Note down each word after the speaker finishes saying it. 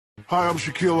Hi, I'm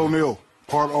Shaquille O'Neal,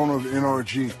 part owner of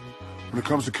NRG. When it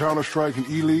comes to Counter-Strike and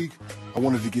E-League, I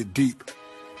wanted to get deep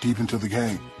into the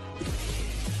game.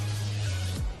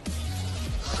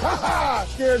 Ha ha!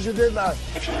 Scared you, didn't I?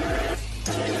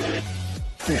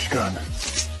 Fish gun.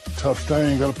 Tough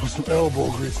stain, gotta put some elbow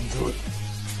grease into it.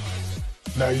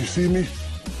 Now you see me,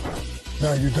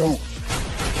 now you don't.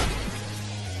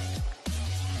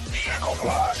 Shackle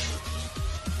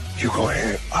flies. You go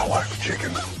ahead, I like the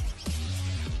chicken.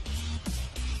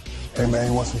 Hey man,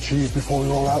 you want some cheese before we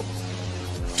roll out?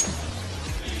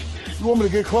 You want me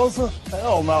to get closer?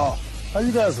 Hell no. How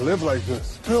you guys live like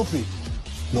this? Filthy.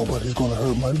 Nobody's gonna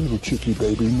hurt my little chickie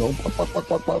baby. No.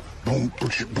 Boom,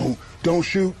 boom. Don't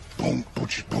shoot. Boom,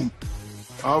 boom.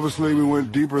 Obviously, we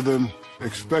went deeper than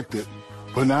expected,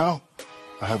 but now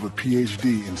I have a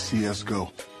PhD in CSGO.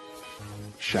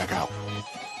 Shack out.